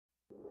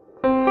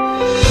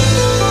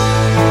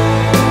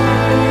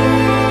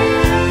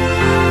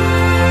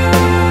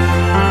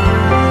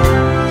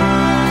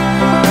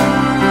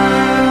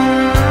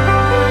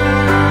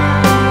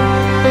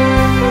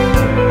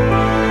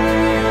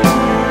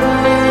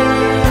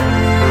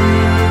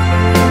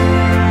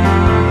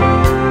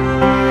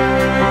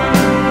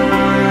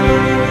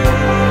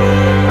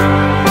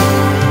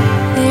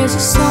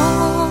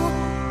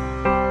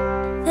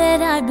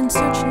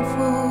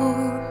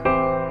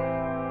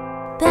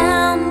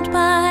bound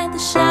by the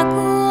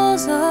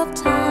shackles of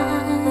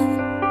time.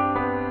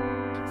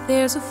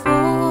 There's a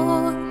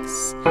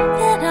voice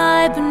that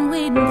I've been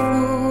waiting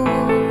for,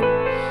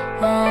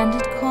 and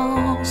it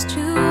calls to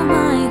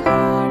my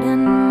heart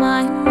and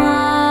my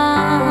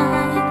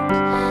mind.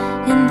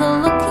 In the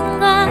looking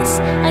glass,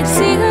 I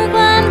see her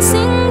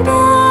glancing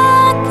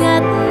back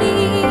at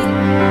me,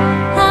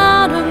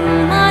 out of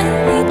my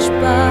reach,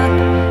 but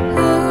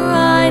her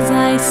eyes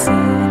I see,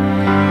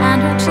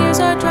 and her tears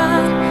are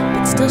dry,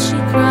 but still she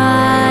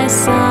cries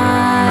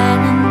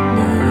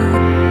silently.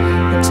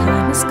 The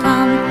time has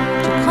come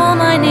to call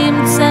my name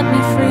and set me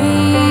free.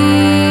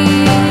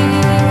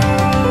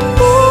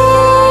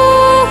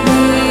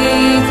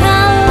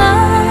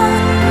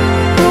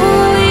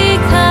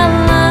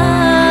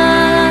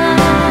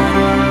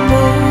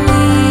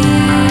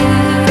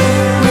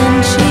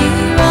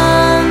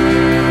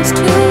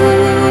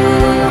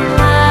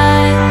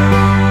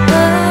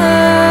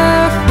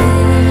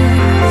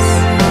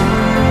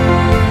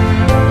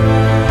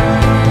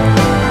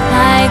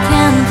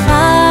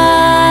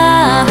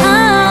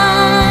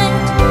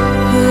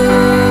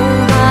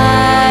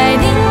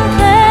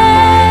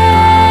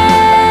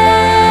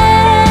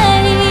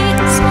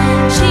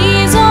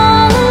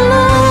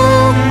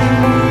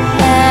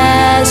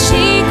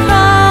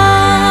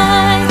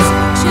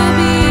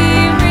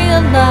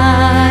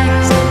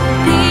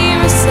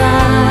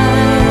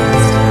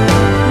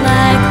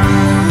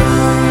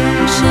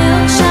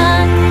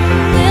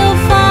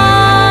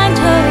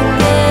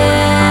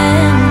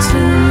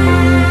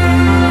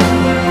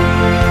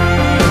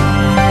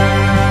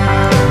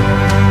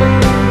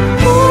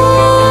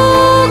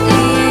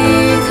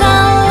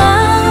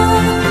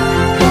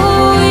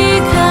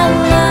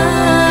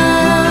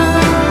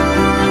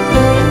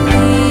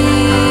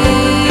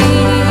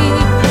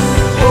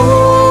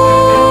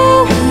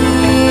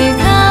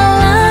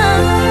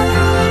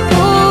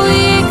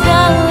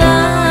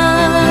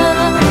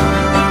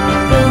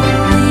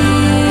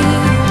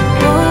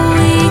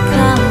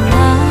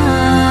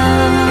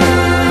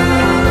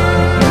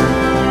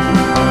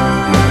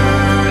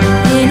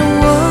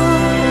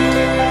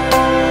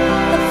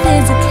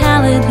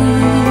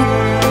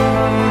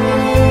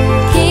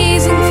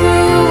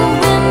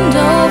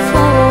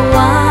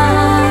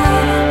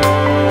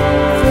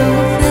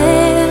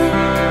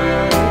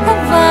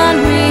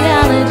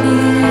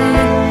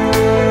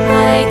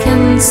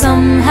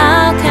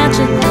 Somehow catch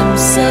a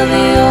glimpse of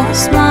your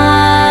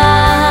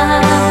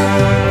smile.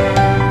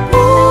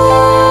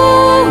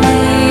 Ooh,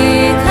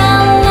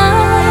 Kallah,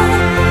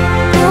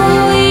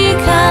 ooh,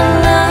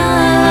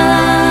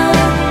 Kallah,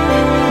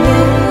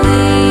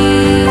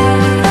 ooh.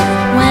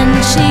 When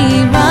she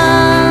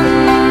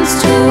runs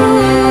to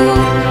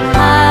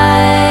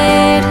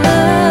hide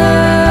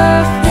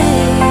her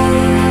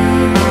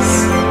face,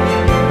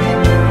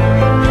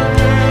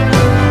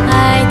 I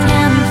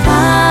can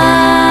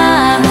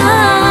find her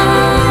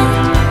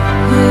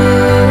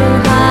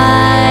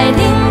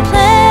hiding place.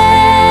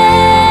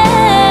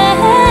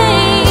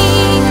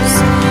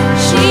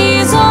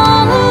 She's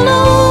all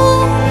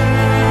alone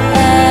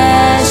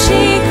as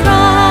she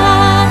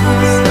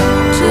cries,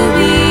 to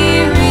be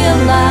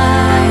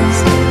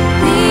realized,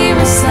 be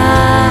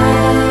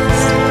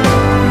resized.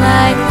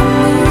 Like the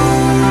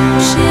moon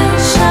she'll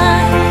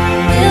shine,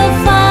 we'll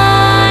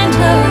find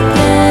her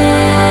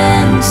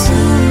again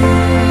soon.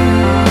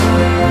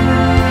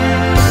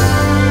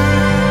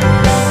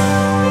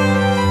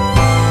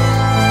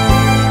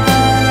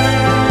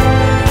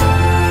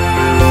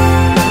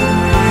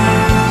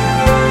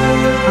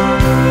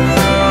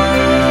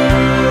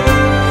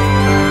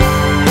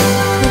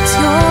 It's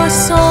your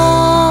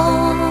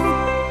song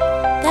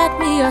that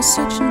we are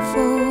searching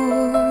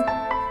for,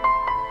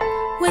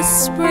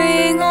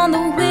 whispering on the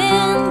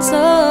winds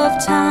of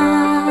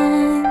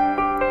time.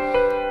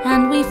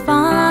 And we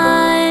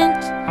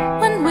find,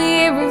 when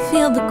we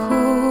reveal the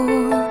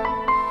core,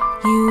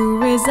 you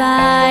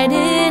reside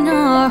in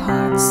our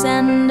hearts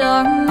and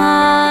our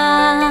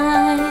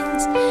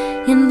minds.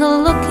 In the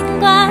looking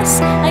glass,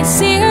 I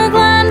see her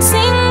glass